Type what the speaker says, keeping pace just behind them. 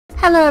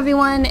Hello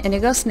everyone,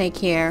 Indigo Snake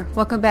here.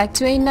 Welcome back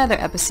to another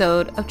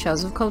episode of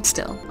Trails of Cold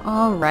Steel.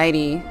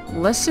 Alrighty,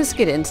 let's just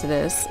get into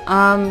this.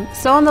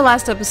 So on the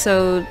last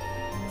episode,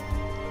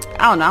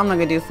 I don't know, I'm not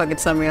gonna do a fucking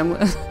summary.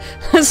 I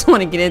just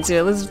want to get into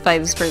it. Let's fight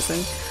this person.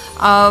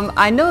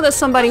 I know that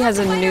somebody has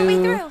a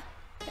new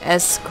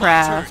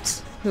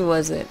S-Craft. Who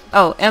was it?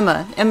 Oh,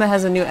 Emma. Emma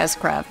has a new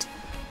S-Craft.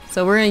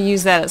 So we're gonna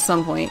use that at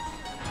some point.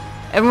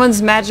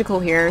 Everyone's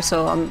magical here,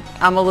 so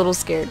I'm a little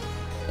scared.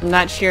 I'm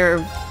not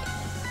sure.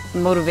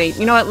 Motivate.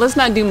 You know what? Let's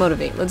not do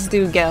motivate. Let's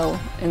do Gel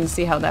and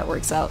see how that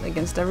works out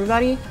against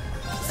everybody.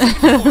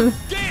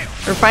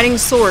 We're fighting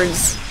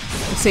swords.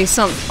 Let's say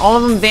all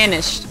of them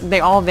vanished. They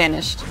all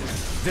vanished.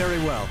 Very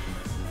well.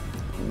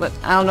 But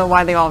I don't know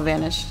why they all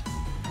vanished.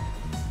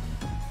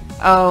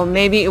 Oh,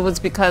 maybe it was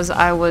because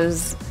I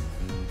was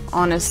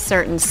on a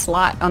certain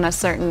slot,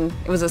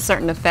 it was a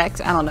certain effect.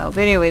 I don't know.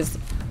 But anyways,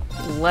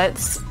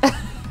 let's...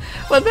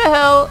 What the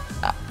hell?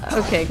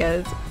 Okay,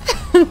 guys.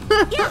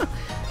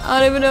 I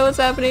don't even know what's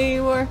happening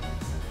anymore.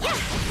 Yeah.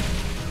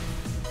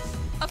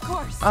 Of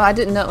course. Oh, I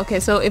didn't know. Okay,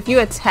 so if you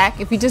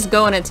just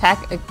go and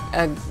attack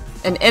an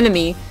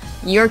enemy,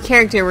 your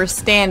character will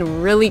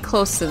stand really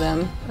close to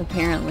them,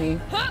 apparently.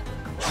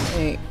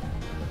 Wait.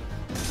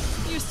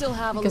 You still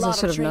have I guess I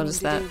should have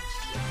noticed that.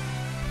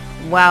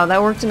 Wow,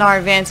 that worked in our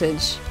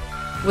advantage.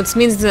 Which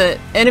means the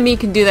enemy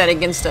can do that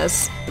against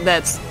us.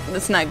 That's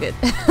not good.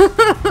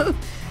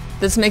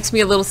 This makes me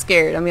a little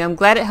scared. I mean, I'm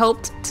glad it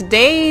helped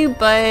today,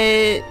 but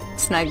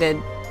it's not good.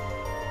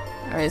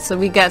 Alright, so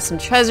we got some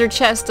treasure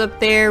chest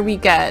up there. We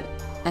got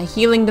a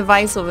healing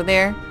device over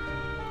there.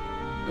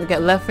 We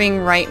got left wing,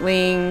 right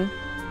wing.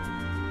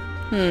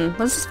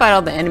 Let's just fight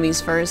all the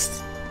enemies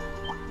first.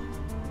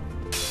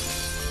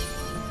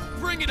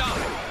 Bring it on.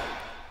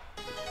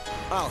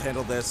 I'll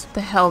handle this.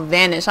 The hell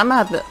vanished. I'm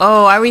gonna have to...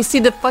 Oh, I already see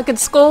the fucking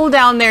skull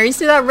down there. You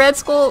see that red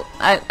skull?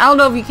 I don't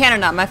know if you can or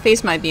not. My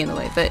face might be in the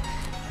way, but...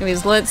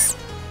 Anyways, let's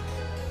do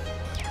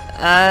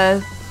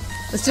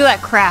that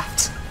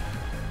craft.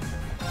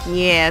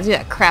 Yeah, let's do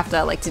that craft that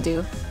I like to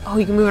do. Oh,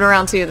 you can move it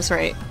around too, that's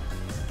right.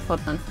 Hold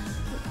on.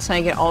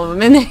 Trying to get all of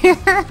them in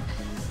there.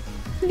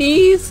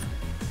 Please.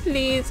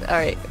 Please.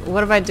 Alright,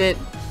 what if I did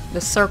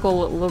the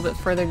circle a little bit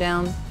further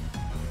down?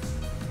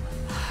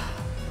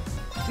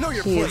 Know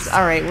your place.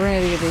 Alright, we're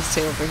gonna get these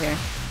two over here.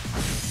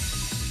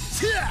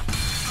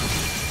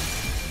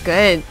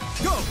 Good.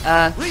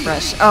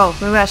 Rush. Oh,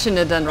 maybe I shouldn't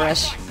have done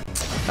rush.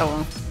 Oh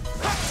well.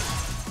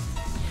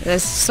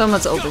 There's so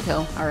much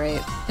overkill.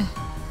 Alright.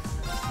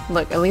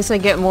 Look, at least I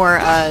get more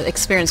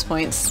experience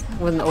points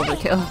with an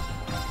overkill.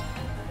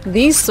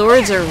 These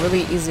swords are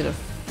really easy to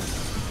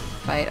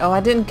fight. Oh, I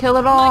didn't kill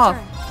it all!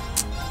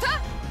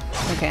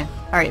 Okay.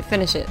 Alright,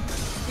 finish it.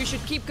 We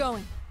should keep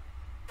going.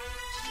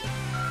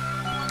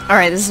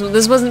 Alright,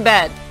 this wasn't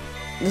bad.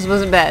 This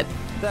wasn't bad.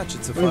 That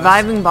should suffice.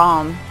 Reviving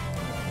bomb.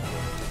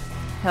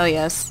 Hell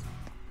yes.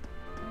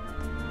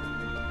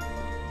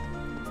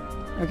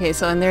 Okay,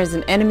 so and there's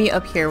an enemy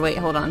up here. Wait,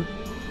 hold on.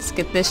 Let's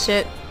get this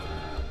shit.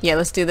 Yeah,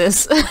 let's do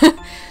this.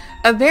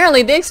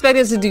 Apparently, they expect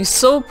us to do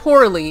so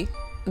poorly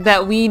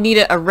that we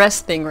needed a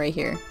rest thing right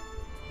here.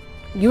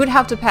 You would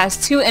have to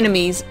pass two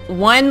enemies.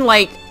 One,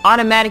 like,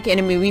 automatic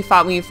enemy we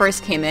fought when you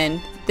first came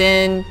in.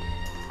 Then,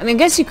 I mean, I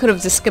guess you could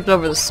have just skipped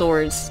over the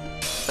swords.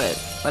 But,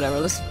 whatever.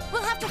 Let's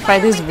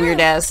fight this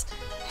weird-ass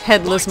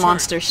headless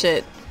monster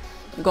shit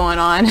going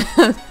on.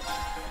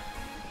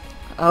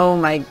 Oh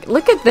my,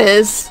 look at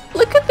this.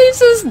 Look at this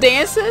just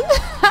dancing.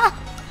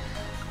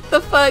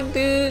 The fuck,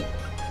 dude.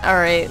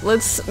 Alright,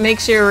 let's make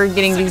sure we're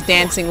getting these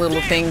dancing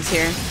little things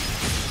here.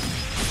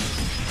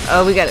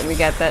 Oh, we got it. We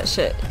got that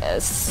shit.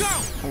 Yes.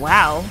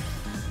 Wow.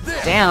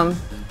 Damn.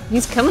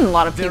 He's killing a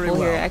lot of people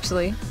here,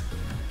 actually.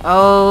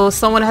 Oh,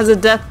 someone has a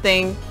death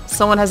thing.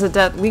 Someone has a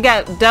death. We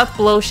got death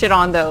blow shit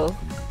on, though.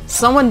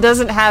 Someone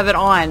doesn't have it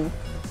on.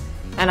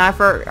 And I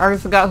already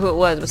forgot who it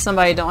was, but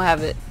somebody don't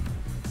have it.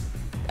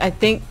 I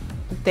think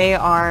they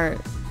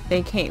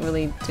can't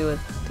really do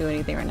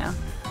anything right now.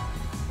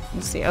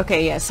 Let's see.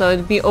 Okay, yeah, so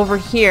it'd be over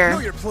here. Know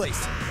your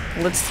place.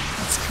 Let's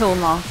kill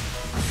them all.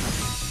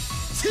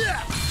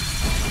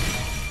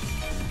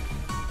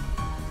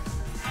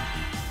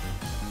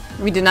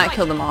 We did not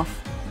kill them off.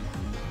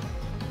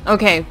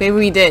 Okay, maybe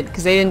we did,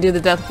 because they didn't do the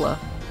death blow.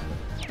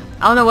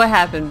 I don't know what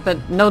happened,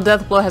 but no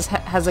death blow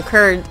has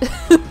occurred.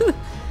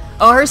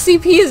 Oh, her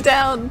CP is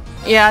down!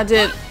 Yeah, I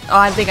did. Oh,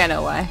 I think I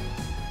know why.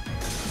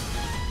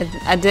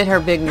 I did her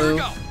big move.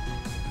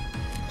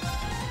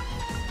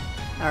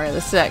 Alright,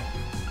 let's see that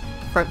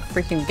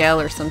freaking Gel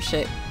or some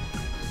shit.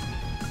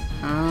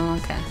 Oh,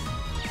 okay.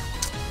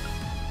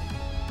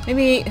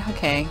 Maybe,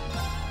 okay.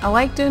 I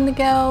like doing the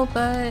Gel,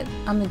 but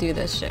I'm gonna do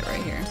this shit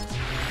right here.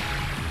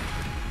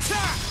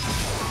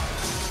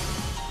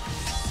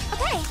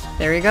 Okay.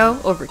 There we go.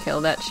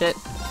 Overkill that shit.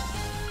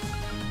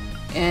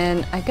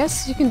 And I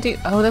guess you can do...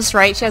 Oh, that's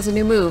right. She has a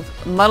new move.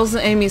 Muddles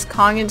an enemy's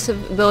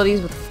cognitive abilities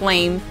with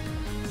flame.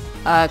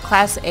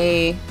 Class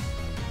A.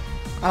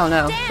 I don't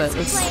know, but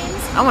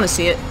I want to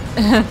see it.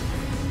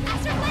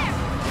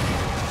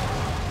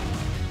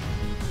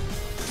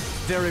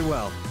 Very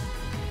well.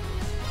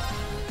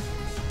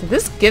 Did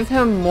this give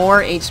him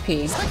more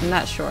HP? I'm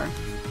not sure.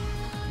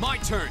 My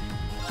turn.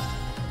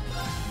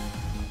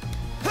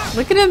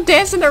 Look at him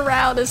dancing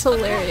around, it's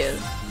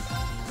hilarious.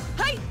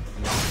 Hey!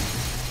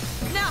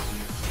 Now!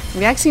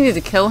 We actually need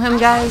to kill him,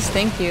 guys.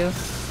 Thank you.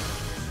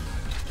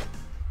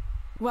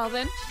 Well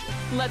then,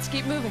 let's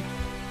keep moving.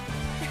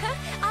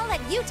 I'll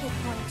let you take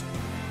point.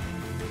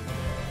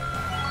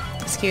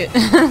 It's cute.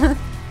 I'm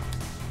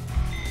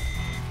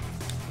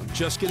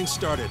just getting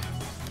started.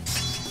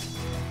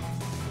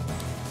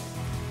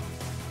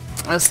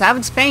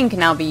 Savage Fang can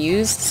now be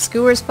used.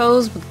 Skewers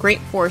foes with great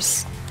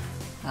force.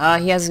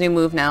 He has a new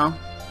move now.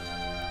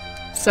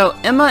 So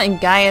Emma and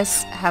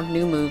Gaius have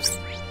new moves.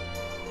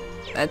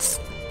 That's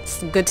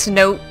good to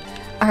note.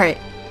 Alright.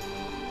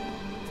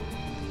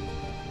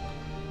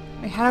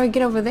 Wait, how do I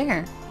get over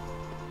there?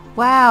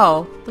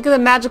 Wow. Look at the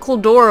magical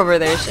door over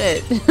there.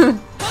 Shit.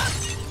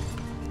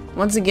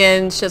 Once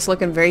again, shit's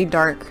looking very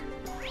dark.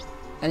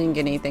 I didn't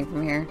get anything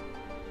from here.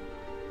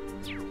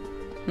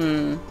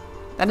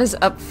 That is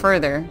up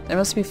further. There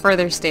must be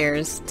further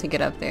stairs to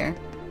get up there.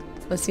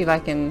 Let's see if I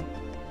can...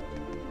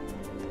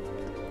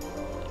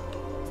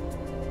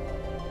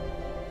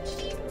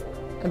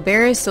 A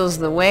barrier seals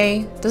the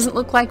way. Doesn't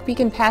look like we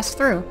can pass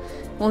through.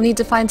 We'll need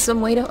to find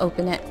some way to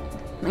open it.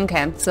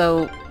 Okay,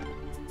 so...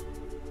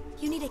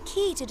 You need a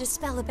key to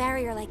dispel a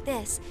barrier like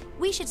this.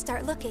 We should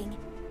start looking.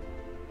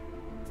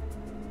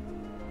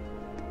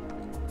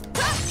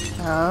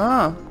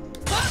 Oh.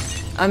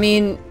 I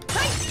mean...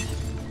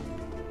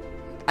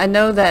 I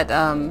know that,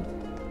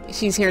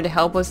 she's here to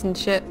help us and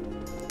shit.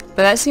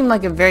 But that seemed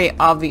like a very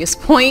obvious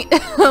point.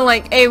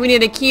 Like, hey, we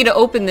need a key to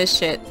open this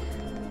shit.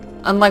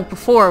 Unlike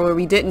before, where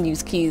we didn't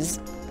use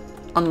keys.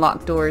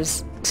 Unlock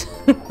doors.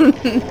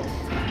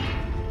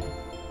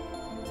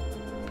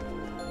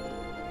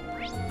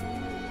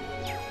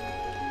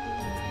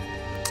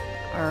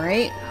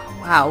 Alright.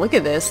 Wow, look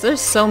at this.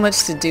 There's so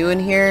much to do in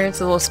here. It's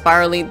a little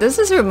spirally. Does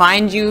this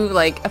remind you,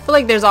 like, I feel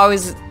like there's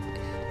always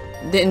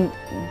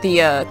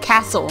the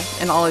castle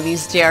in all of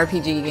these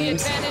JRPG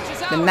games.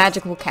 The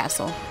magical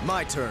castle.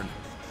 My turn.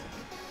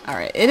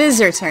 Alright, it is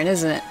your turn,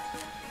 isn't it?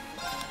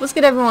 Let's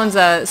get everyone's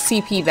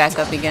CP back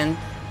up again.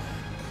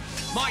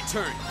 My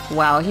turn.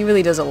 Wow, he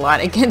really does a lot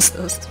against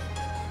those.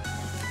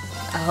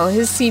 Oh,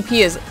 his CP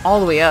is all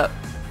the way up.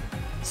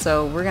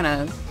 So we're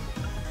gonna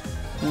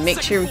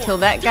make sure we kill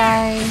that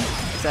guy,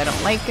 because I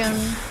don't like him.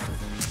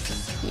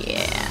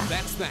 Yeah.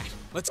 That's that.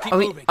 Let's keep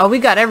moving. Oh, we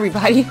got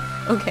everybody.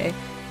 Okay.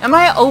 Am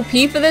I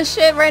OP for this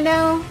shit right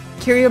now?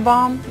 Curia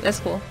Bomb? That's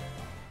cool.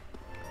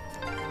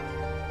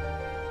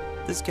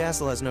 This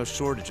castle has no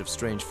shortage of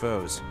strange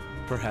foes.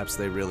 Perhaps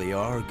they really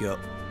are Don't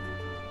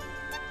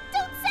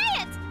say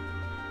it!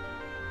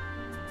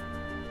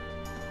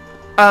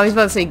 Oh, he's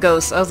about to say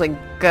ghosts. I was like,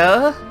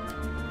 guh?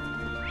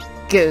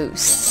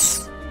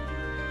 Ghosts.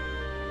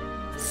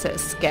 So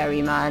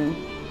scary, man.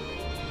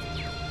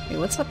 Wait,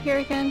 what's up here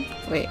again?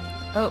 Wait.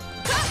 Oh.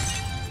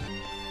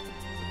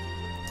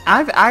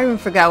 I even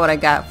forgot what I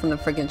got from the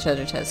freaking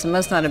treasure chest. It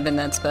must not have been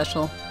that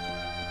special.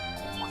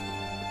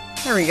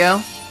 There we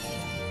go.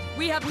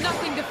 We have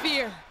nothing to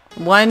fear.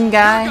 One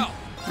guy?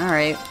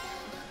 Alright.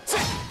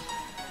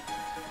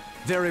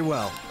 very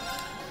well.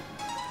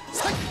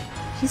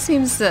 He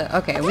seems to...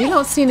 Okay, we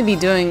don't seem to be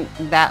doing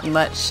that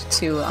much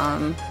to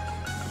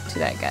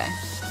that guy.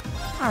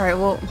 Alright,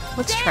 well,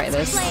 let's try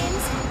this.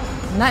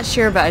 I'm not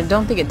sure, but I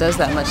don't think it does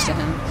that much to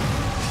him.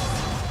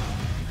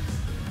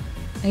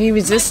 He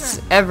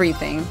resists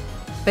everything.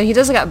 But he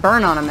doesn't got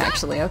burn on him,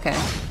 actually. Okay.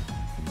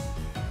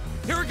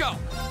 Here we go.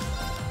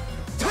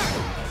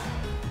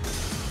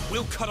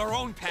 We'll cut our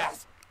own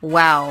path.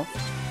 Wow.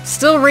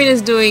 Still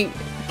Rita's doing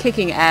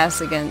kicking ass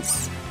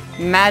against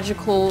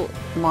magical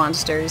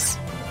monsters.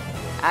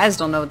 I just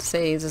don't know what to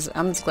say.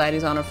 I'm just glad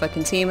he's on our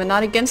fucking team and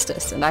not against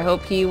us. And I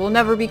hope he will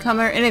never become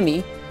our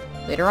enemy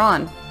later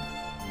on.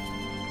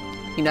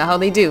 You know how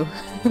they do.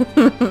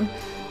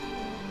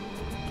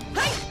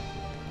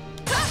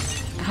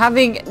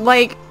 Having,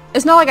 like,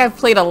 it's not like I've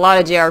played a lot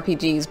of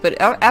JRPGs, but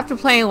after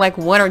playing like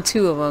one or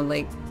two of them,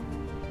 like...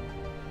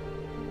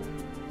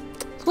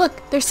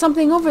 Look, there's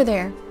something over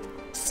there.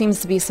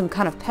 Seems to be some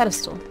kind of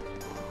pedestal.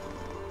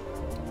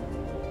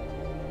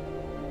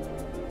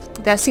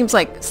 That seems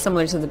like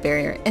similar to the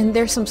barrier, and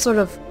there's some sort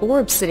of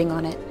orb sitting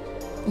on it.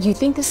 You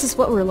think this is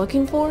what we're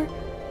looking for?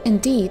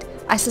 Indeed,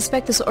 I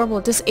suspect this orb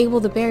will disable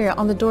the barrier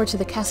on the door to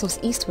the castle's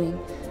east wing.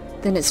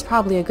 Then it's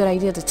probably a good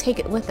idea to take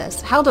it with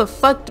us. How the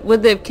fuck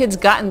would the kids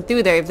gotten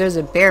through there if there's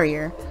a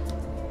barrier?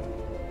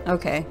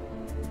 Okay.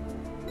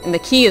 And the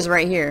key is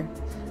right here.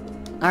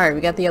 Alright,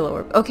 we got the yellow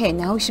orb. Okay,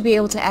 now we should be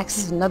able to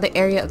access another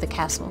area of the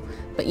castle.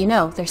 But you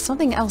know, there's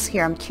something else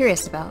here I'm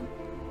curious about.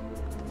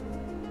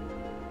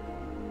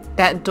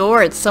 That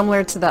door, it's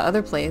similar to the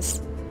other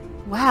place.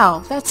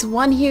 Wow, that's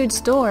one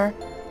huge door.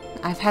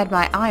 I've had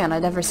my eye on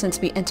it ever since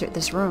we entered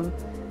this room.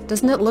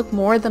 Doesn't it look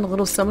more than a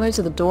little similar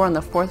to the door on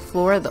the 4th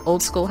floor of the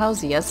old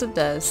schoolhouse? Yes, it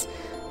does.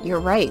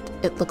 You're right.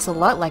 It looks a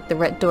lot like the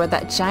red door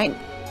that giant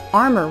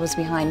armor was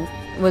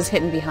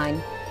hidden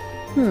behind.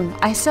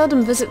 I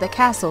seldom visit the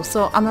castle,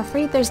 so I'm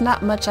afraid there's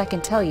not much I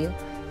can tell you.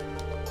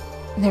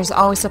 There's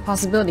always a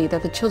possibility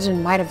that the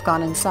children might have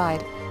gone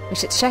inside. We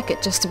should check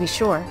it just to be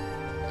sure.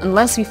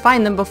 Unless we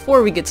find them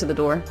before we get to the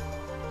door.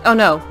 Oh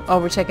no. Oh,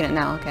 we're checking it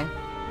now. Okay.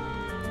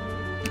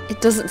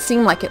 It doesn't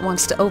seem like it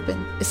wants to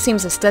open. It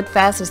seems as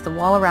steadfast as the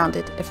wall around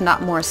it, if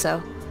not more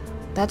so.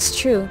 That's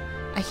true.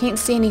 I can't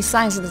see any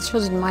signs that the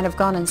children might have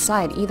gone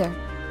inside either.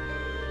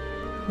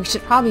 We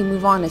should probably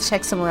move on and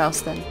check somewhere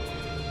else then.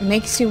 It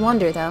makes you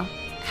wonder though.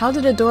 How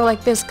did a door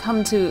like this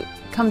come to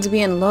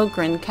be in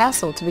Lohengrin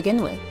Castle to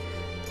begin with?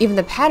 Even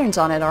the patterns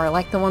on it are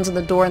like the ones on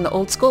the door in the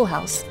old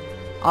schoolhouse.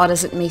 Odd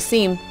as it may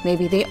seem,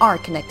 maybe they are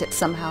connected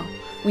somehow.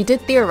 We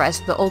did theorize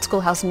that the old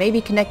schoolhouse may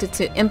be connected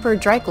to Emperor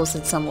Dracos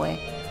in some way.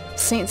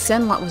 Saint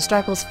Zenlot was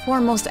Dracos'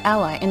 foremost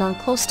ally and on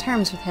close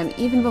terms with him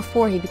even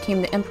before he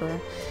became the Emperor.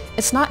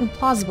 It's not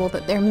implausible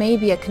that there may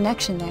be a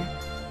connection there.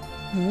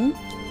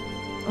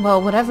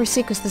 Well, whatever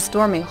secrets this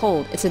door may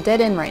hold, it's a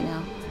dead end right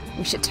now.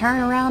 We should turn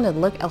around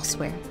and look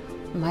elsewhere.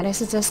 Might I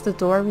suggest the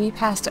door we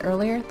passed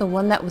earlier, the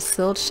one that was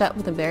sealed shut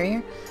with a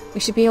barrier? We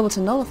should be able to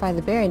nullify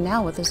the barrier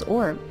now with this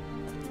orb.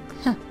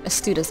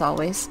 Astute as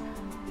always.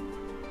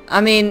 I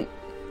mean,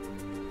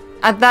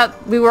 I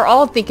thought we were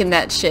all thinking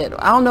that shit.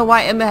 I don't know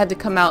why Emma had to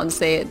come out and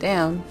say it.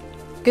 Damn.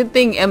 Good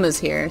thing Emma's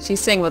here. She's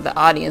saying what the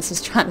audience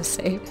is trying to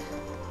say.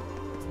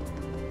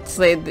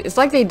 It's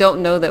like they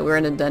don't know that we're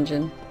in a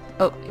dungeon.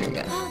 Oh, here we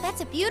go. Oh,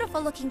 that's a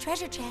beautiful looking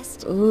treasure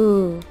chest.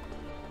 Ooh.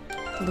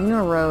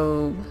 Lunar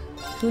robe.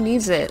 Who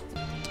needs it?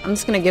 I'm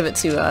just gonna give it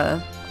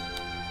to,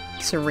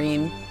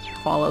 Serene.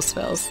 Follow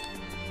spells.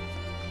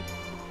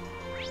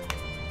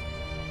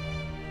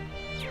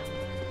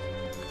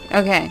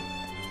 Okay.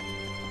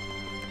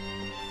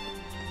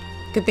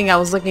 Good thing I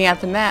was looking at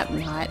the map,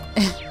 not.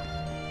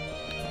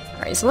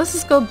 Alright, so let's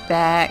just go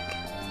back.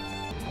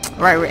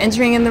 Alright, we're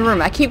entering in the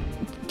room. I keep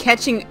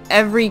catching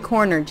every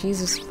corner.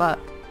 Jesus fuck.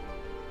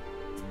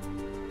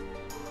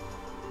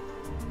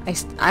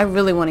 I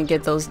really want to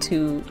get those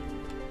two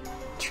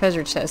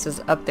treasure chests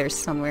up there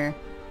somewhere.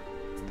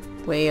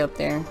 Way up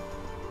there.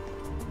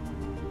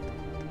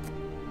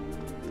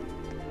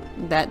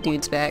 That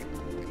dude's back.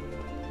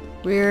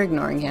 We're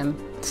ignoring him.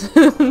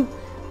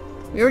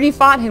 We already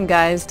fought him,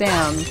 guys.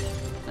 Damn.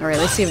 Alright,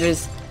 let's see if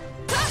there's...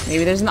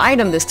 Maybe there's an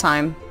item this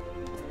time.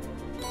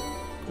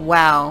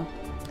 Wow.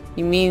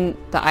 You mean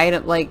the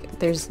item... Like,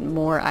 there's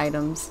more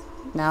items.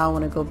 Now I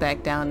want to go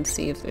back down and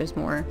see if there's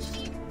more.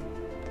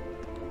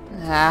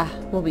 Ah,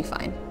 we'll be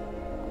fine.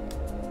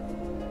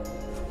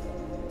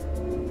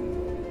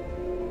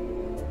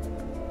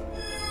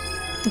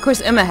 Of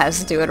course Emma has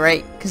to do it,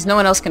 right? Because no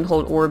one else can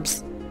hold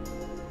orbs.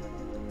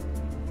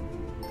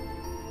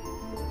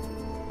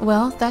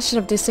 Well, that should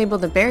have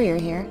disabled the barrier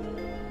here.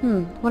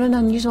 What an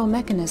unusual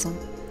mechanism.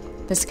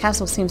 This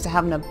castle seems to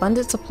have an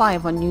abundant supply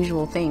of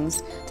unusual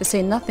things, to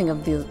say nothing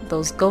of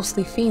those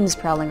ghostly fiends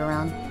prowling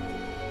around.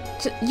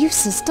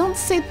 Eustace, don't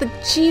say the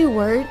G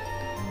word!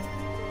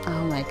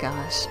 Oh my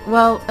gosh.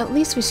 Well, at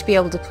least we should be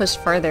able to push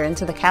further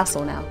into the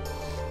castle now.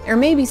 There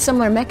may be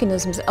similar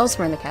mechanisms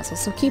elsewhere in the castle,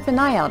 so keep an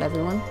eye out,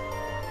 everyone.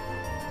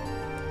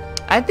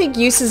 I think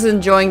Eustace is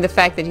enjoying the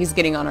fact that he's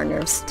getting on our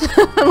nerves.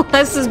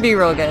 Let's just be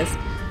real, guys.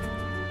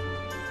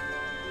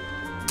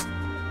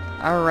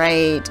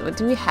 Alright, what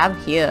do we have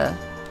here?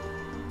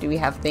 Do we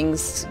have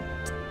things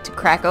to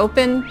crack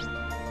open?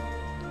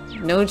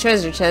 No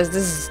treasure chest.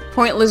 This is a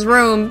pointless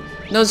room.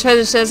 No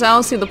treasure chest. I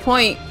don't see the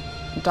point.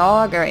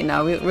 Dog? Alright,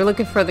 now we're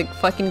looking for the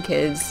fucking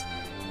kids.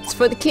 It's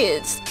for the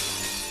kids.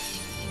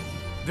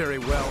 Very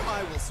well,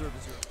 I will serve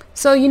as your...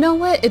 So you know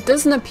what? It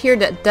doesn't appear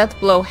that death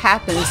blow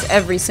happens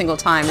every single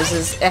time.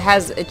 It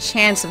has a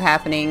chance of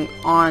happening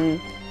on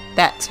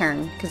that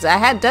turn. Because I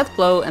had death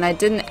blow and I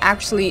didn't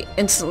actually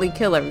instantly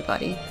kill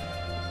everybody.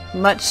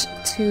 Much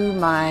to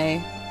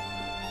my...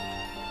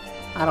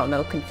 I don't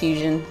know,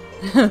 confusion.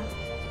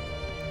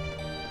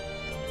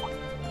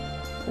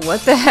 What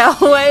the hell?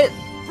 What?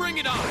 Bring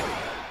it on.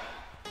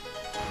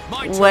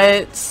 My turn.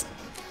 What?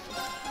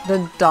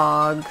 The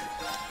dog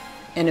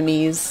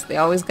enemies. They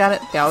always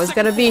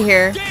gotta be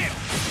here. Damn.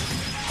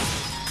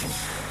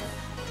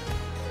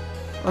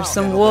 Or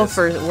some wolf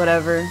or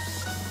whatever.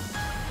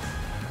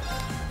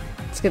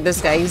 Let's get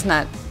this guy. He's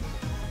not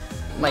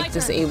like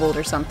disabled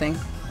or something.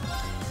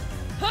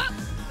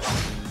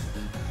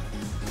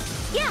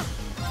 Yeah.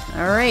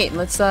 Alright,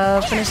 let's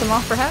finish him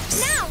off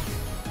perhaps. Now.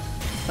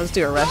 Let's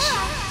do a rush.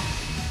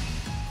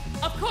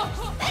 Of course.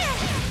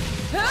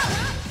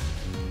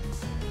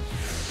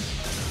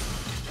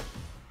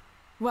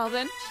 Well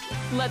then,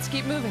 let's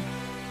keep moving.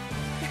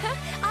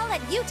 I'll let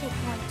you take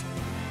point.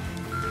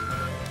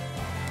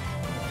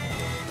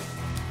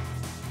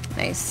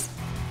 Nice.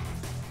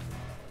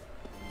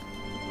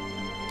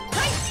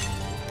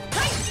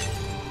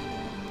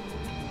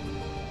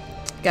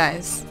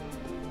 Guys,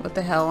 what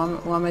the hell?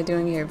 What am I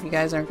doing here if you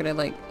guys aren't gonna,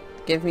 like,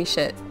 give me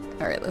shit?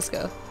 Alright, let's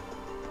go.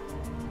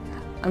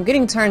 I'm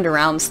getting turned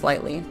around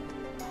slightly.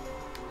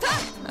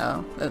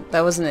 Oh,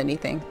 that wasn't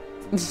anything.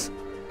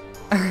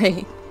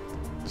 Alright.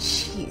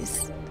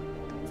 Jeez.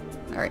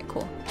 Alright,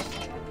 cool.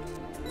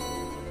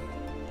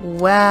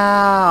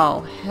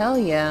 Wow, hell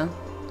yeah.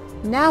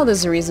 Now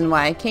there's a reason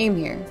why I came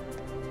here.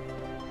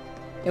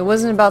 It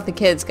wasn't about the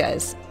kids,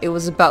 guys. It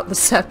was about the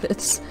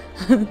Sepets.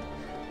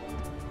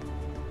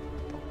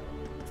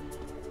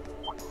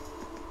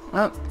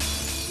 Oh.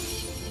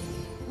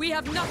 We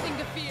have nothing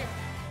to fear.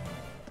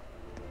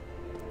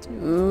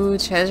 Ooh,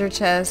 treasure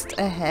chest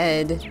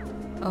ahead.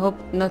 I hope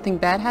nothing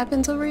bad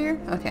happens over here.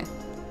 Okay.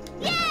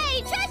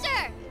 Yay,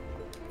 treasure!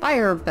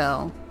 Fire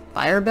bell.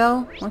 Fire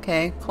bell?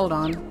 Okay, hold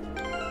on.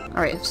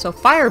 Alright, so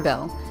fire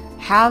bell.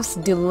 Halves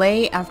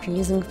delay after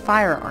using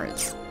fire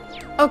arts.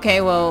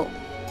 Okay, well,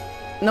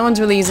 no one's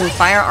really using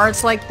fire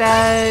arts like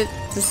that.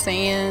 Just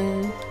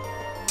saying.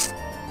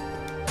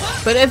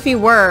 But if you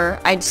were,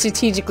 I'd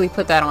strategically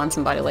put that on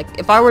somebody. Like,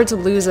 if I were to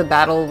lose a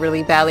battle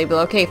really badly, be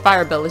like, okay,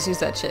 fire bell, let's use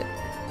that shit.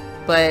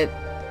 But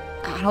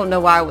I don't know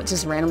why I would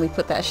just randomly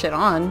put that shit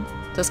on.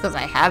 Just because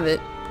I have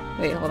it.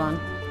 Wait, hold on.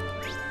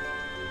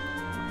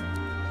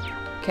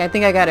 Okay, I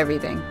think I got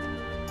everything.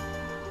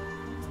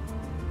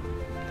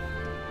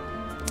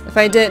 If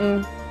I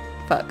didn't,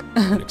 fuck.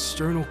 An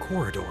external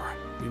corridor.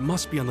 We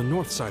must be on the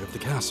north side of the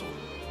castle.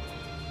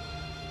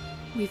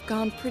 We've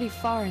gone pretty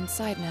far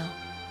inside now.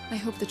 I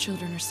hope the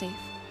children are safe.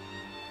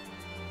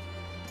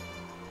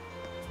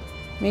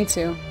 Me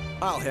too.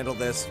 I'll handle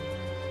this.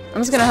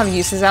 I'm just gonna have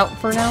uses out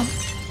for now.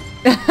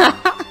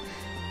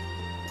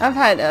 I've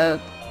had,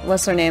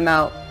 what's her name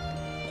out?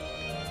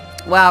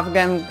 Wow, I'm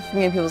forgetting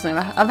people's name.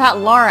 I've had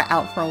Laura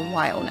out for a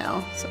while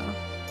now, so.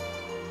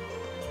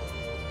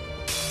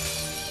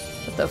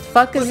 What the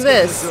fuck is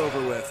this?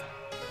 Over with.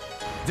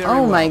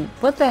 Oh my,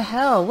 what the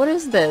hell? What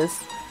is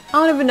this? I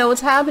don't even know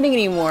what's happening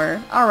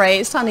anymore. Alright,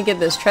 it's time to get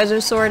this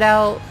treasure sword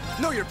out.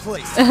 Know your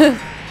place. I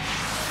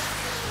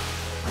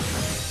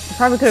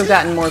probably could have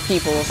gotten more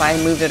people if I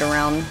moved it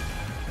around.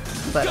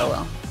 But oh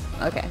well.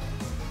 Okay.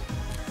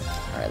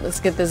 Alright, let's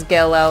get this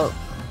Gale out.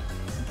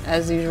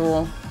 As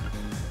usual.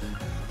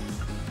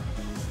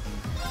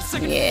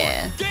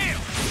 Yeah.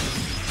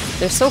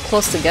 They're so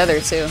close together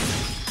too.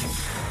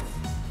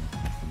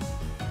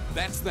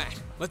 That's that.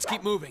 Let's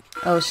keep moving.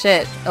 Oh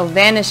shit. Oh,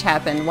 vanish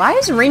happened. Why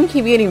does Rin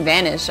keep getting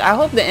vanished? I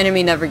hope the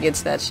enemy never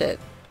gets that shit.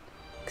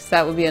 Because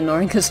that would be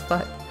annoying as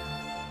fuck.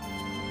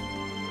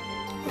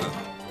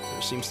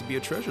 There seems to be a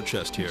treasure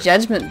chest here.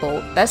 Judgment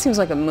Bolt. That seems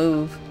like a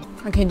move.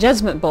 Okay,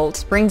 Judgment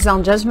Bolt. Brings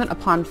down judgment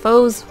upon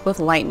foes with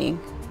lightning.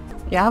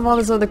 Yeah, I have all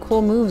these other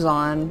cool moves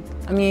on.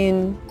 I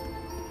mean,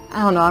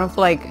 I don't know. I don't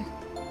feel like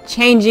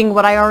changing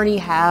what I already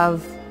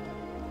have.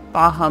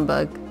 Bah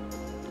humbug.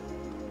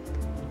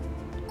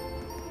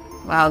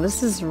 Wow,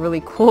 this is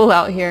really cool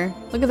out here.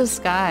 Look at the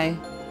sky.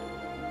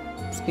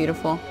 It's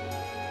beautiful.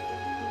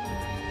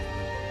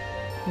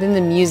 Then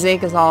the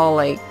music is all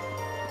like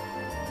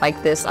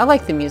this. I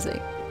like the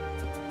music.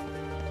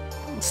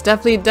 It's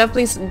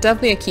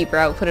definitely a keeper.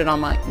 I would put it on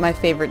my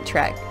favorite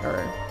track,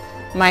 or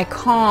my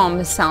calm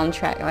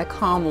soundtrack, my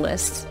calm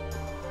list.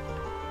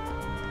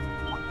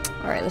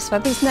 Alright, let's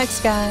fight this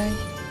next guy.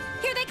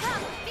 Here they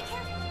come! Be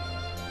careful!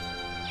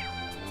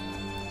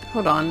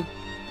 Hold on.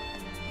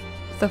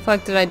 What the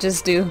fuck did I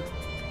just do?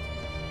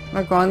 Am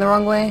I going the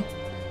wrong way?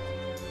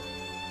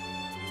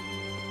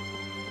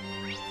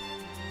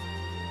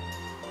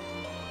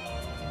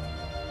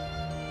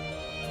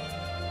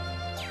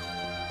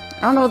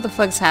 I don't know what the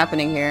fuck's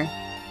happening here.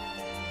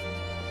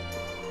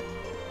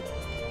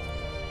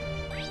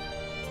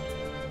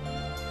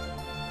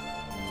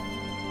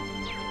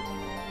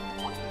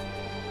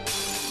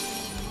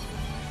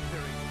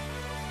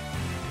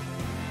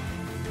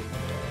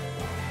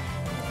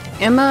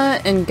 Emma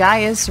and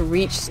Gaius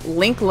reached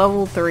Link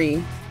level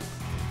 3.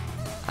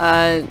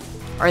 Are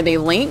they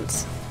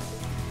linked?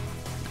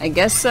 I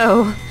guess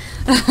so.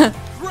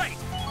 Great.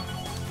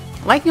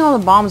 Liking all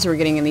the bombs we're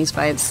getting in these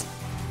fights.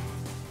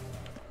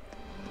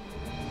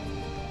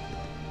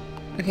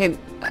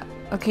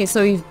 Okay,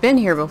 so you've been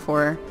here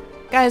before.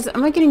 Guys,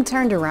 am I getting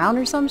turned around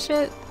or some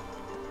shit?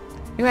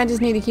 Maybe I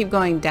just need to keep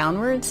going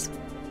downwards?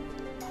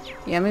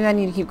 Yeah, maybe I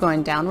need to keep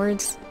going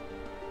downwards.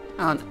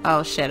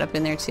 Oh shit, I've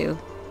been there too.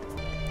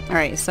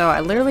 Alright, so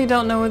I literally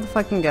don't know where the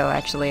fuck can go,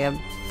 actually. I'm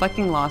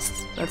fucking lost.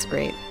 That's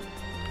great.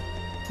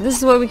 This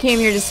is what we came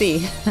here to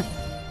see.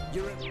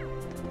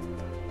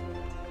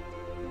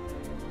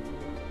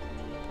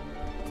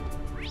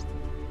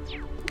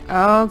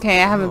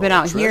 Okay, I haven't been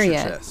out here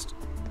yet. Chest.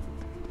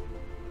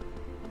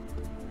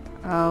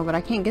 Oh, but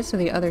I can't get to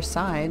the other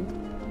side.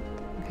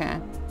 Okay.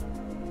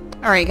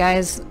 Alright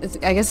guys,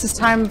 I guess it's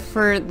time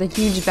for the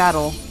huge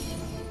battle.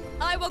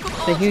 I welcome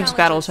all The huge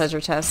battle challengers.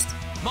 treasure chest.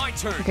 My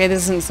turn. Okay,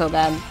 this isn't so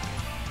bad.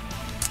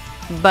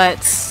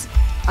 But,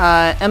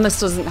 Emma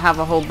still doesn't have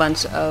a whole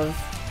bunch of...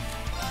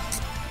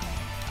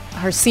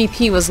 Her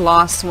CP was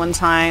lost one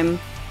time.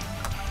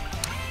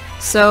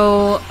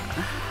 So,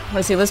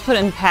 let's see, let's put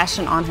in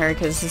passion on her,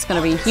 because it's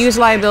going to be a huge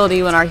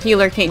liability when our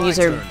healer can't use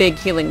her big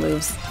healing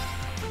moves.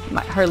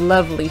 Her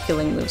lovely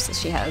healing moves that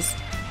she has.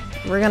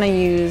 We're going to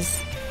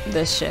use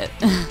this shit.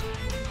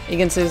 You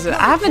can see,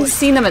 I haven't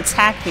seen them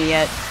attack me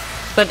yet,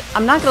 but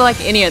I'm not going to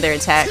like any of their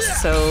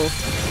attacks, so...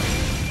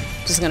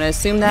 Just going to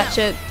assume that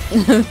shit.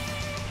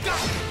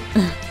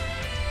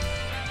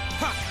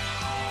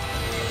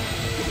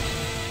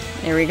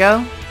 There we go.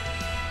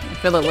 I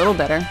feel a little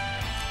better.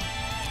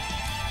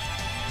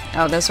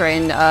 Oh, that's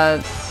right.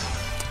 And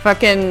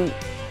fucking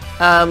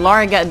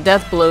Lara got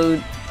death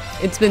blowed.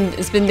 It's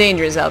been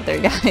dangerous out there,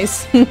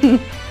 guys.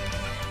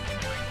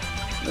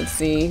 Let's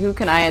see, who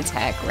can I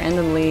attack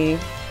randomly?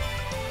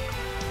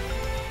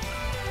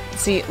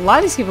 See, a lot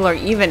of these people are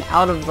even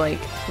out of like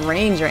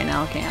range right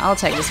now. Okay, I'll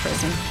attack this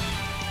person.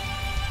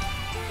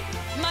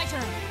 My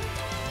turn.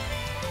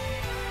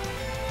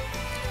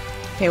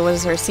 Okay, what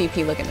is her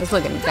CP looking? It's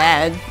looking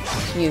bad.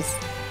 Jeez.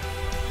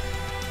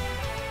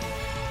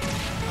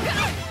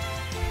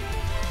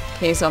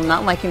 Okay, so I'm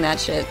not liking that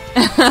shit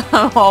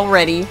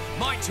already.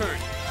 My turn.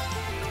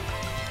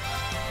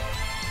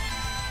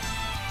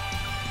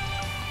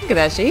 Look at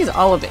that shit. He's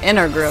all up in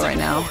our grill right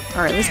now.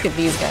 Alright, let's get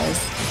these guys.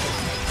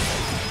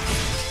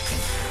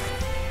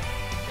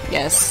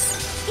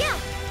 Yes. Yeah.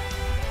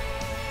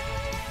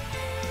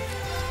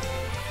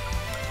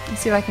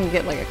 Let's see if I can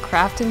get like a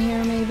craft in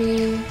here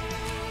maybe.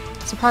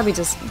 So probably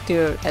just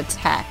do an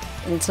attack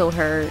until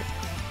her...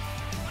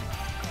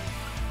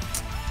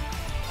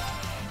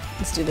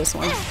 Let's do this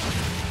one.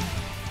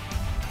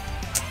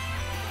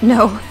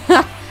 No.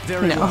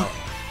 Very No. well.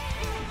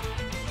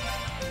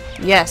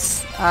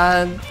 Yes.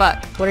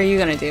 Fuck. What are you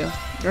gonna do?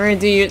 You're gonna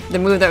do the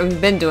move that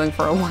we've been doing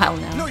for a while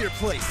now. Know your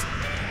place.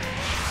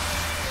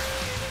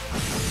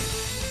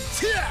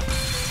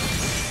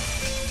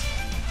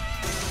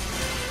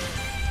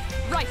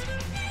 Right.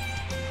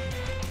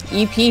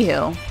 EP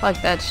heal.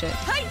 Fuck that shit.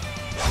 Hey.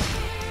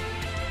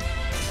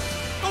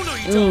 Oh no,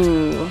 you don't.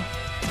 Ooh.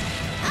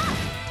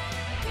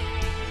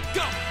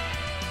 Go.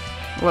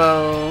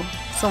 Whoa.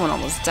 Someone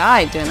almost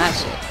died doing that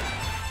shit.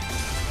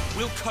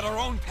 We'll cut our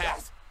own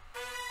path.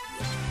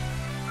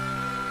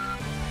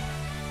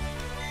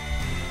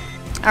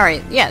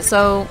 Alright, yeah,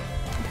 so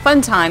fun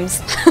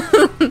times.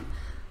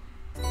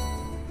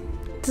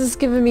 This is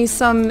giving me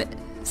some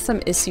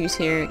issues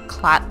here.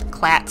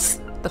 Clats.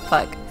 The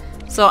fuck.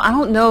 So I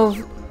don't know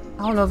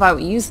if I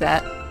would use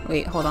that.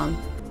 Wait, hold on.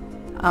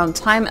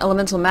 Time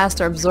Elemental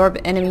Master, absorb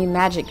enemy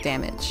magic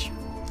damage.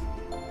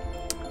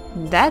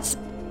 That's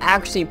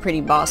actually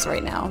pretty boss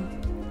right now.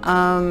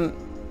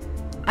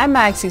 I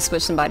might actually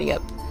switch somebody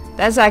up.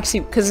 That's actually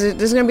because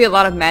there's gonna be a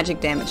lot of magic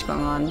damage going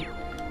on.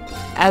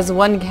 As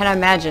one can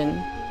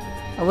imagine.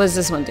 What does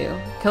this one do?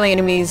 Killing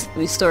enemies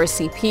restores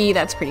CP,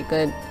 that's pretty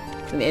good.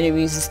 And the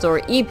enemies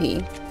restore EP.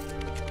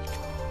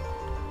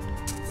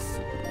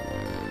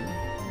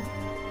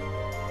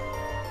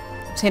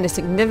 Obtain a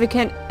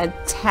significant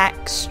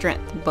attack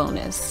strength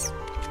bonus.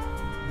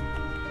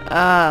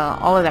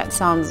 All of that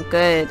sounds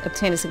good.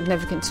 Obtain a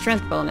significant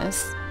strength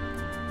bonus.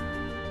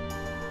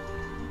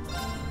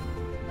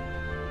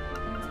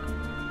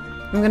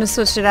 I'm gonna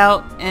switch it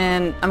out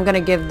and I'm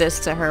gonna give this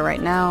to her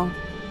right now.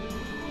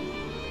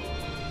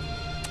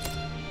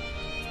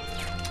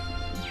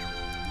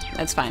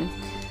 That's fine.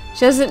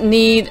 She doesn't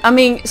need... I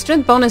mean,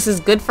 strength bonus is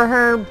good for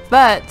her,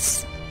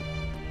 but...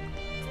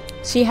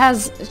 She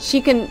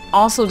can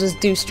also just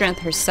do strength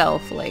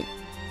herself, like...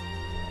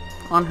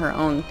 On her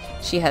own.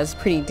 She has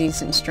pretty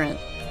decent strength.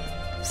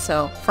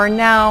 So, for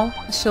now,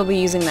 she'll be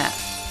using that.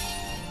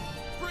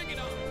 Bring it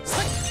on.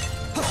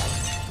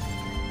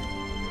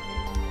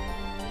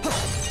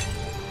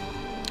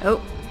 Oh.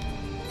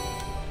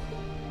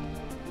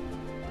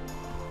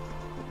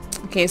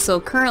 Okay, so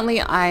currently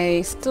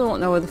I still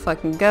don't know where the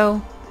fuck can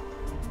go.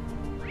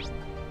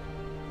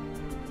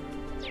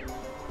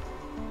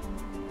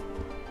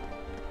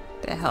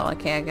 The hell,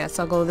 okay, I guess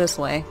I'll go this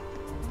way.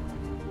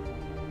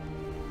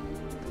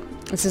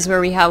 This is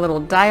where we have a little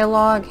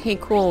dialogue. Hey,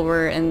 cool,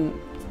 we're in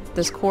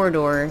this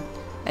corridor.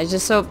 I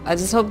just hope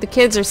the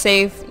kids are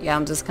safe. Yeah,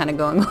 I'm just kind of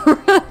going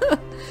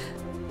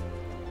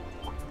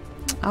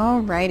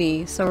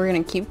Alrighty, so we're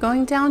gonna keep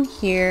going down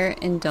here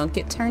and don't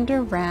get turned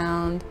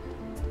around.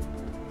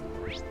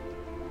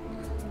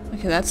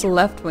 Okay, that's the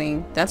left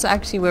wing. That's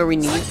actually where we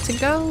need to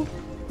go?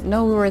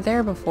 No, we were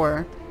there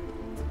before.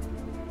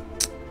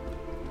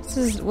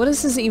 What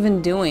is this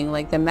even doing?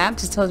 Like, the map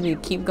just tells me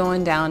to keep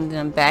going down and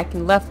I'm back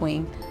in left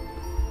wing.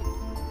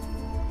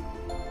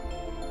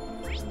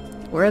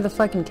 Where are the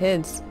fucking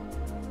kids?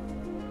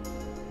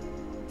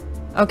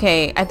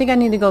 Okay, I think I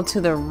need to go to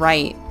the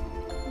right.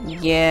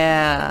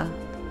 Yeah.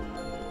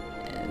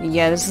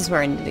 Yeah, this is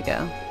where I need to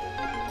go.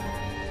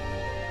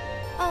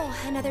 Oh,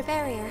 another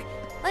barrier.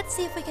 Let's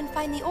see if we can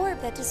find the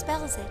orb that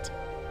dispels it.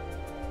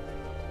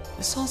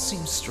 This all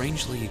seems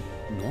strangely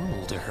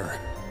normal to her.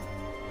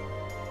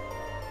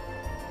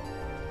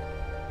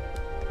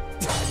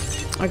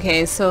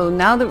 Okay, so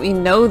now that we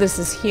know this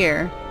is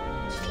here,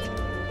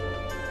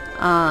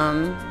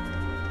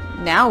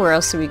 now where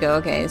else do we go?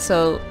 Okay,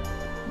 so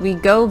we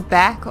go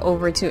back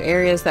over to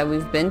areas that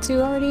we've been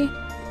to already.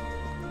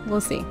 We'll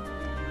see.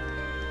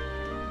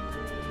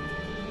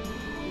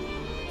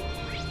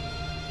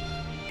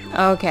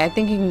 Okay, I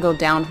think you can go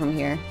down from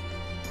here.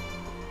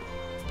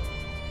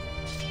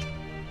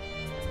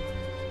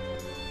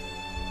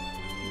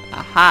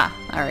 Aha,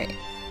 alright.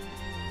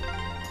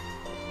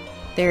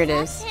 There it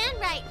is. Left hand,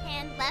 right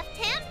hand, left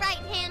hand,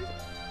 right hand.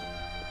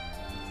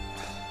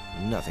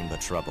 Nothing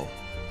but trouble.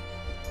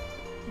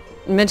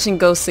 Mention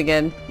ghosts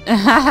again.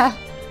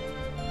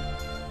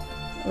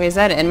 Wait, is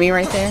that an enemy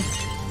right there?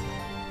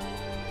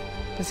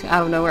 Just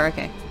out of nowhere,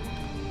 okay.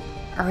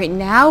 Alright,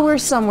 now we're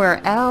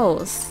somewhere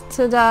else.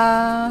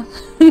 Ta-da!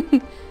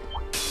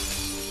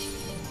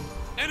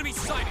 Enemy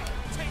sighted.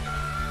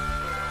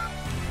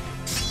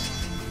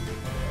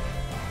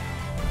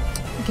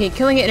 Okay,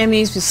 killing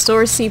enemies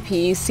restores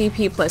CP.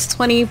 CP plus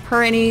 20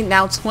 per enemy,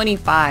 now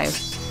 25.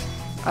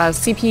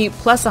 CP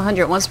plus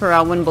 100 once per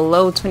round when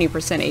below 20%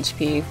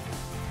 HP.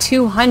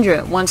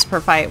 200 once per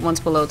fight, once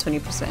below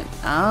 20%.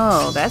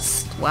 Oh,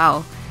 that's...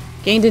 wow.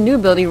 Gained a new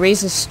ability,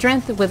 raises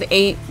strength with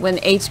 8 when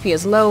HP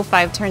is low,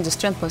 5 turns of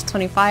strength plus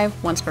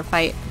 25 once per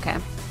fight. Okay.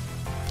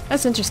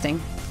 That's interesting.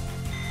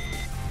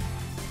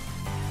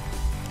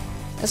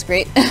 That's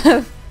great.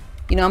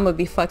 You know I'm gonna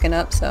be fucking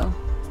up, so...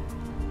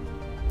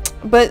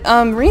 But,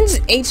 Reen's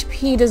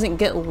HP doesn't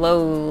get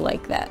low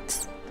like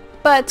that.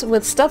 But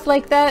with stuff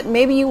like that,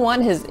 maybe you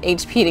want his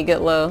HP to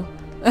get low.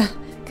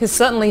 Because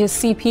suddenly his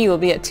CP will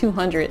be at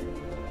 200.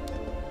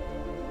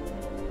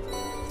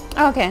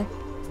 Okay.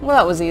 Well,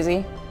 that was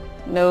easy.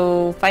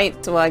 No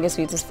fight. Well, I guess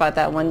we just fought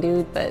that one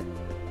dude, but...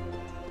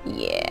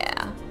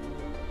 yeah.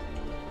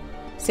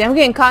 See, I'm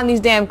getting caught in these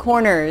damn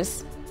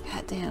corners.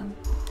 God damn.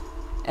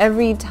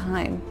 Every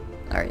time.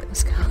 Alright,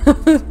 let's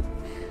go.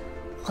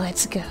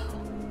 Let's go.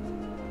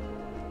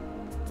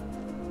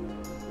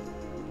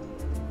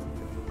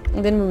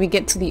 And then when we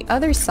get to the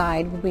other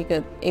side, we'll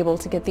be able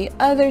to get the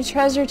other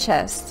treasure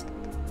chest.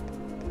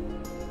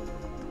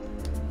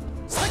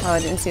 Oh, I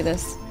didn't see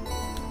this.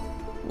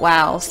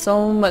 Wow,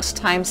 so much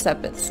time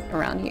sepiths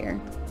around here.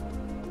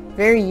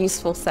 Very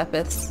useful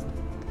sepiths.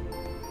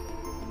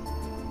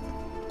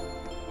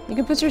 You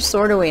can put your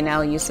sword away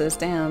now, Useless.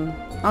 Damn.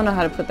 I don't know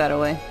how to put that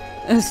away.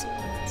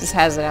 Just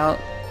has it out.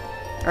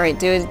 Alright,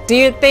 do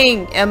your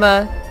thing,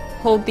 Emma.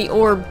 Hold the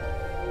orb.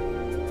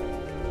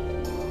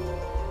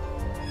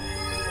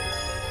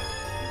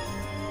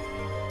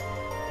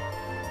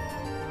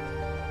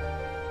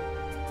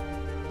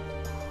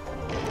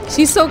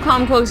 She's so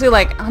calm, closely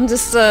like, I'm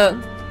just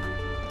I'm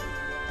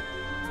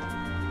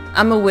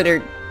a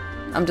withered.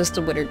 I'm just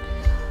a withered.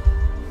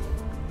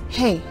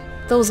 Hey,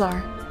 those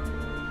are.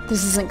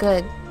 This isn't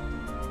good.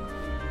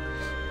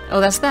 Oh,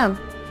 that's them.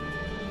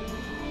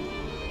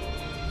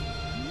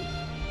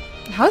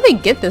 How did they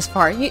get this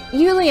far?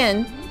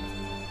 Yulian!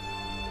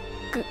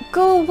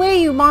 Go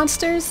away, you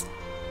monsters!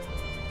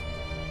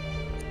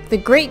 The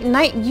great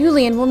knight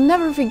Yulian will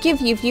never forgive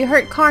you if you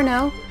hurt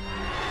Carno.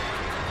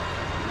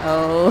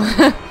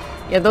 Oh.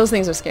 Yeah, those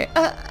things are scary.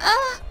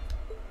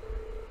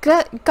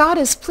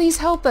 Goddess, please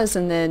help us.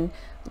 And then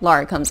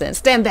Lara comes in.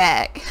 Stand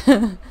back.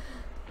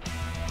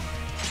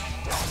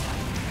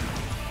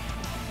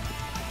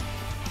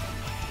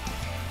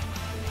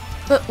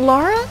 But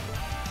Lara?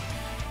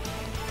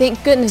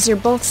 Thank goodness you're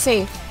both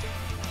safe.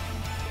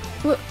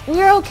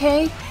 We're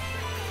okay.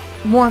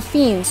 More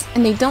fiends,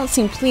 and they don't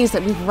seem pleased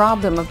that we've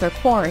robbed them of their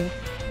quarry.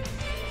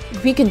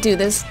 We can do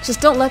this.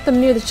 Just don't let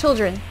them near the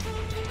children.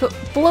 But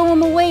blow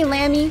them away,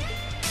 Lammy.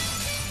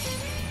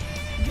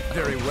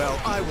 Very well,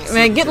 I will.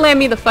 Man, get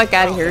Lammy the fuck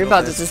out of here. We're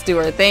about to just do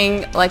our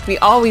thing like we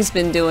always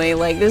been doing.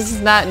 Like, this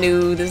is not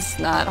new. This is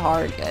not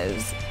hard,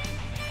 guys.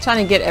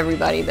 Trying to get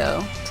everybody,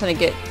 though. Trying to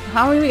get...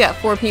 how many we got?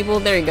 4 people?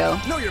 There you go.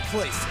 Know your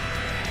place.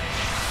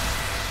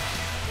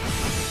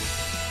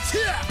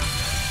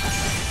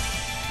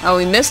 Oh,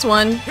 we missed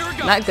one.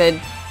 Not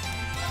good.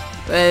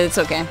 But it's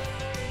okay.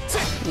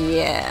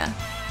 Yeah.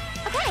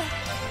 Okay.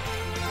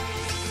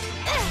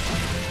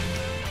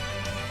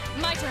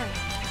 My turn.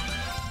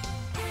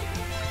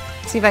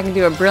 See if I can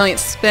do a brilliant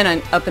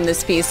spin up in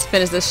this piece.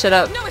 Finish this shit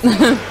up. No, it's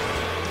not.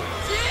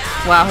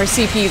 Wow, her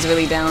CP is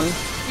really down.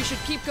 You should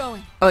keep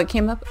going. Oh, it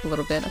came up a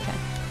little bit. Okay.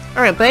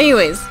 Alright, but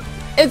anyways,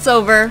 it's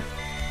over.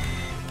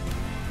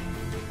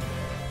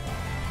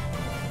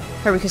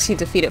 Her because she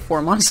defeated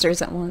 4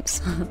 monsters at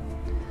once.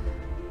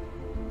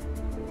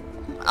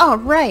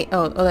 Alright.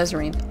 Oh, that's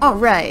Reen.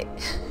 Alright.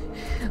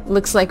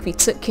 Looks like we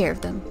took care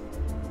of them.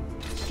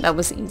 That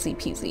was easy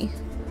peasy.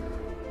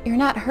 You're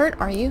not hurt,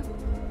 are you?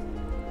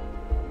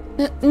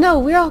 No,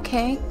 we're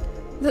okay.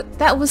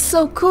 That was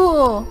so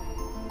cool.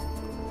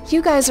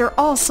 You guys are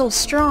all so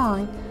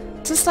strong.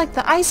 Just like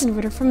the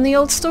Eisenritter from the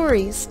old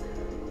stories.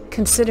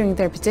 Considering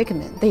their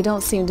predicament, they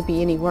don't seem to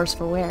be any worse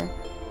for wear.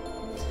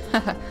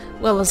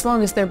 Well, as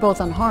long as they're both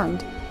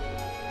unharmed.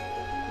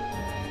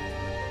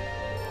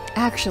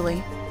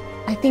 Actually,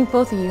 I think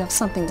both of you have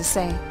something to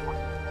say.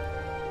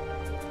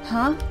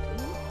 Huh?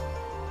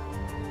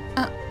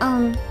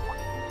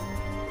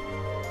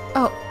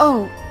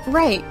 Oh,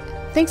 right.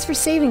 Thanks for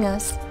saving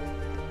us.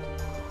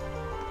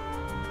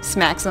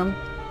 Smacks him.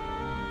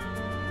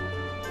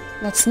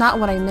 That's not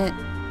what I meant.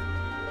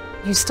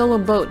 You stole a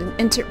boat and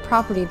entered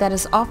property that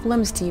is off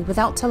limits to you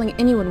without telling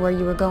anyone where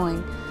you were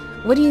going.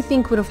 What do you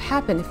think would have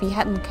happened if he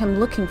hadn't come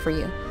looking for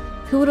you?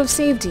 Who would have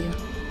saved you?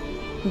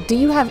 Do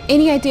you have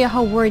any idea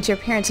how worried your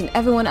parents and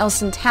everyone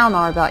else in town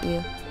are about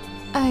you?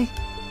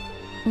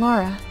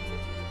 Laura.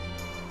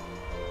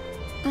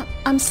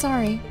 I'm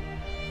sorry.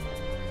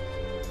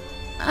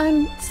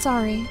 I'm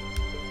sorry.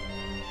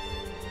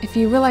 If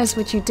you realize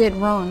what you did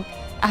wrong,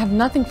 I have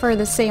nothing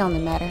further to say on the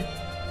matter.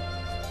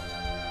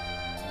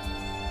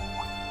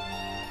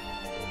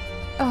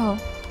 Oh.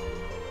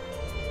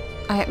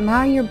 I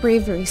admire your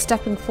bravery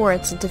stepping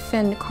forward to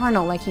defend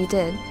Carnal like you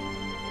did.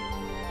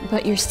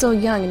 But you're still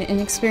young and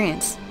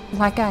inexperienced,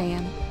 like I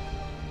am.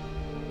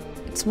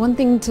 It's one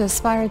thing to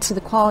aspire to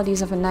the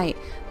qualities of a knight,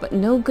 but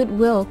no good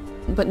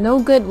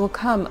will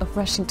come of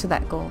rushing to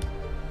that goal.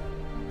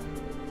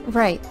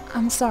 Right,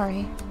 I'm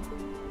sorry.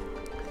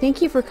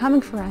 Thank you for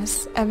coming for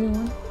us,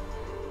 everyone.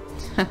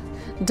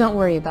 Don't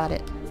worry about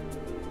it.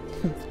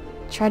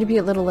 Try to be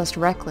a little less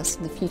reckless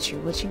in the future,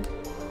 would you?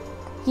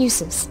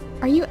 Eustace,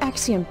 are you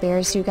actually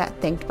embarrassed you got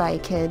thanked by a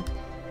kid?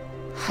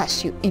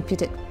 Hush, you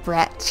impudent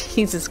brat.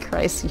 Jesus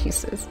Christ,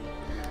 Eustace.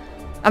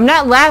 I'm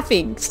not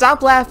laughing.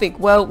 Stop laughing.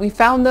 Well, we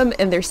found them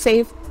and they're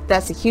safe.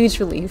 That's a huge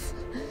relief.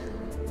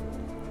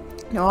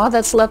 Now all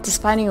that's left is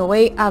finding a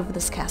way out of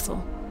this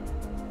castle.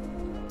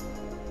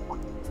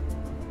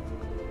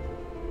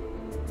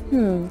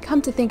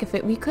 Come to think of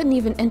it, we couldn't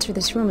even enter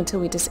this room until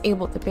we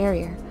disabled the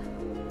barrier.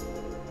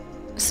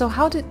 So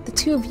how did the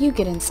two of you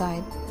get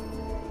inside?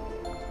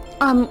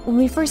 When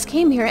we first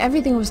came here,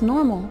 everything was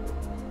normal.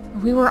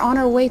 We were on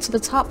our way to the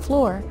top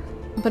floor.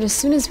 But as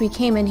soon as we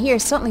came in here,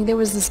 suddenly there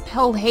was this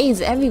pale haze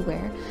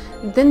everywhere.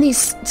 Then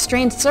these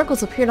strange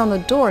circles appeared on the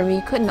door and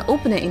we couldn't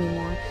open it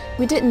anymore.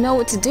 We didn't know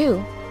what to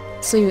do.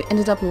 So you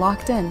ended up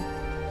locked in.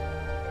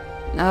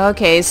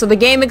 Okay, so the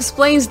game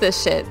explains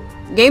this shit.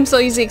 Game's so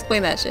easy to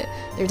explain that shit.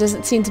 There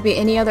doesn't seem to be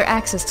any other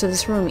access to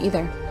this room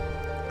either.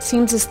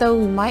 Seems as though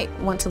we might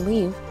want to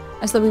leave.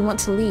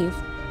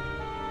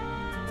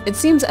 It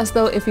seems as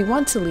though if we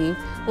want to leave,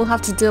 we'll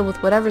have to deal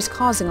with whatever's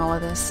causing all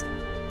of this.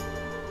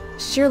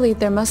 Surely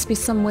there must be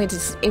some way to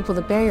disable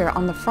the barrier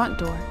on the front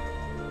door.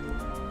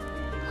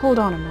 Hold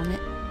on a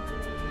moment.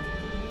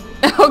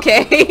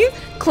 Okay.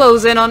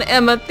 Close in on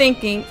Emma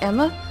thinking.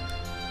 Emma?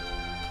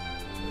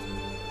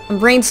 I'm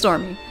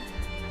brainstorming.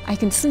 I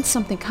can sense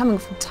something coming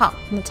from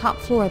the top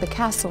floor of the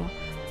castle.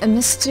 A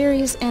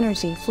mysterious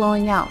energy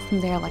flowing out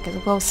from there like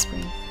a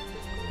wellspring.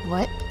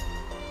 What?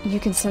 You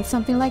can sense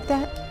something like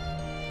that?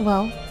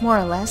 Well, more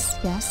or less,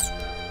 yes.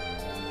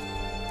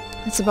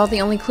 It's about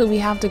the only clue we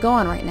have to go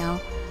on right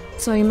now.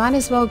 So we might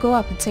as well go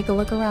up and take a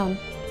look around.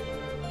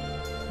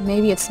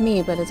 Maybe it's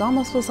me, but it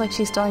almost feels like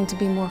she's starting to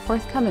be more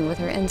forthcoming with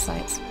her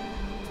insights.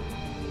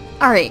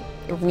 Alright,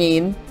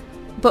 Rean.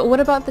 But what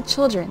about the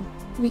children?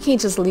 We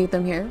can't just leave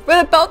them here.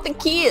 What about the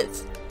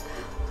kids?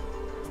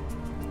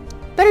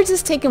 Better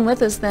just take them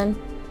with us then.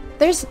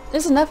 There's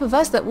enough of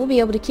us that we'll be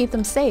able to keep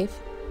them safe.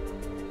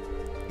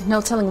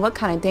 No telling what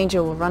kind of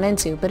danger we'll run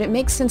into, but it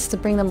makes sense to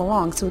bring them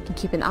along so we can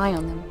keep an eye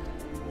on them.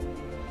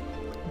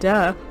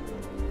 Duh.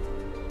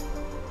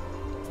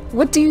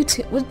 What do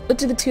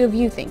the two of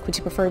you think? Would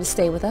you prefer to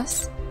stay with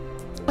us?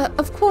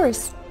 Of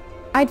course.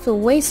 I'd feel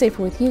way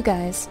safer with you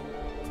guys.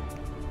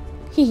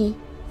 Hee.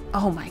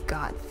 Oh my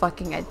god,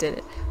 fucking I did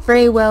it.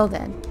 Very well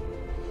then.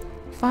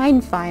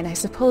 Fine, I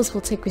suppose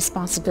we'll take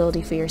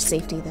responsibility for your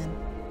safety then.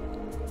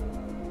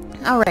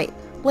 Alright,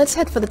 let's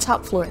head for the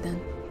top floor then.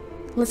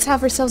 Let's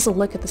have ourselves a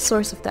look at the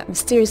source of that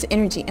mysterious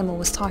energy Emma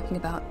was talking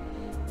about.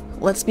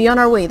 Let's be on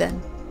our way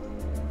then.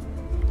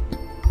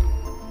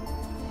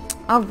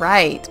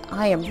 Alright,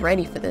 I am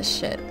ready for this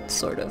shit,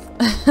 sort of.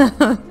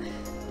 I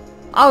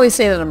always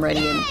say that I'm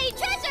ready and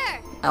treasure!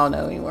 I don't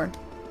know anymore.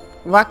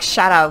 Rock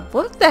Shadow.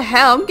 What the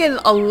hell? I'm getting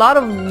a lot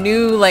of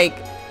new, like,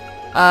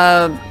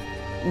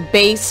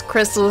 base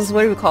crystals.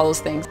 What do we call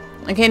those things?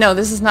 Okay, no,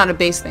 this is not a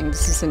base thing.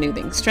 This is a new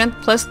thing.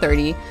 Strength plus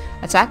 30.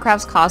 Attack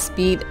crafts cost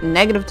speed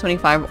negative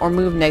 25 or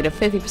move negative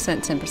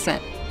 50%,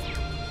 10%.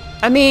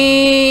 I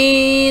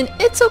mean,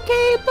 it's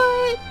okay,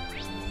 but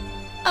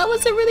I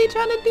wasn't really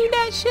trying to do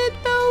that shit,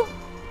 though.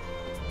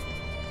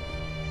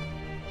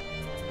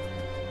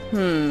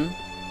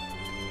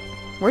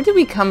 Where did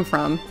we come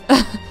from?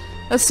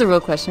 That's the real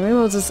question. Maybe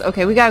we'll just...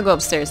 Okay, we gotta go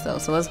upstairs, though,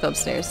 so let's go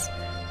upstairs.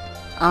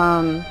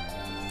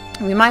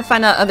 We might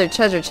find out other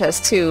treasure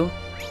chests, too,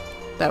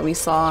 that we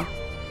saw.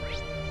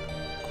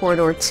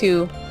 Corridor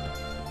 2.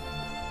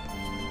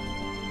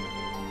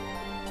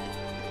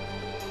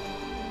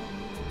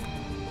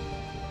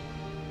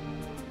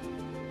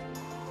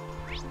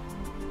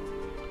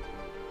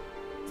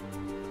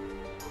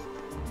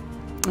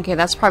 Okay,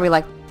 that's probably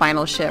like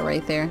final shit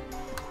right there.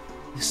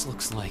 This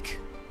looks like...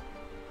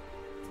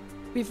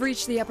 We've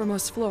reached the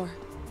uppermost floor.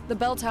 The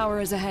bell tower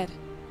is ahead.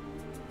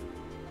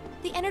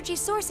 The energy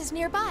source is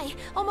nearby.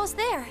 Almost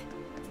there.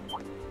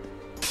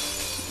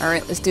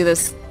 Alright, let's do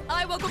this.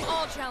 I welcome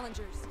all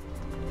challengers.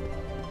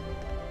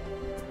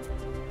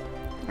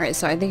 Alright,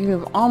 so I think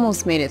we've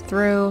almost made it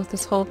through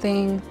this whole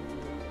thing.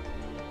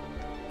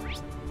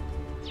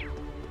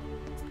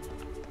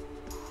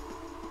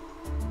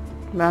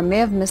 But I may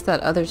have missed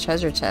that other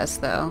treasure chest,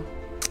 though.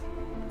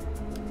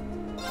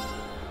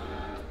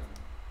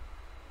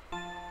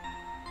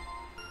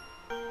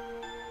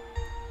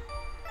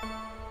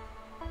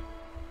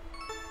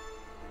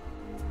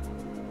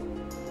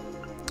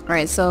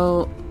 Alright,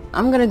 so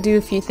I'm gonna do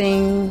a few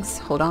things.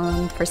 Hold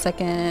on for a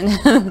second.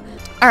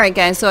 Alright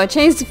guys, so I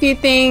changed a few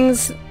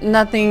things.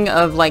 Nothing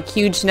of like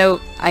huge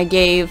note. I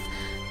gave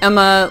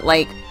Emma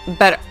like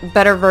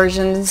better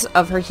versions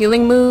of her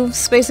healing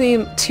moves.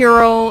 Basically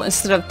Tyrell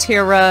instead of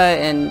Tira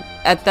and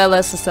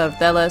Athelas instead of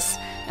Thelas.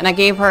 And I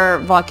gave her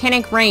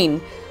Volcanic Rain.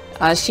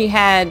 She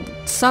had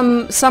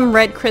some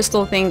red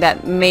crystal thing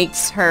that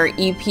makes her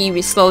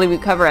EP slowly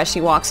recover as she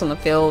walks on the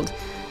field.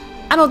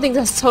 I don't think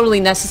that's totally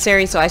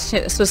necessary, so I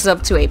switched it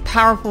up to a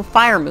powerful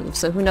fire move.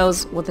 So who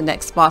knows what the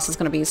next boss is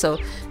going to be. So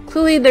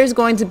clearly there's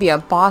going to be a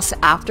boss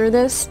after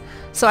this.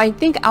 So I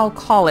think I'll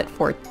call it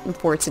for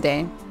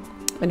today.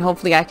 And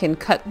hopefully I can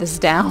cut this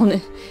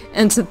down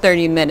into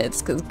 30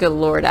 minutes. Because good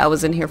lord, I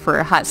was in here for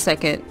a hot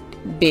second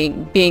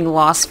being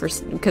lost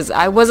because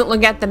I wasn't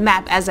looking at the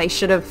map as I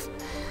should have.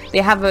 They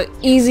have an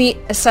easy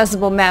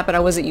accessible map, but I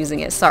wasn't using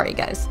it. Sorry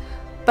guys.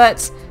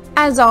 But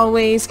as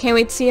always, can't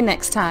wait to see you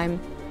next time.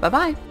 Bye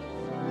bye.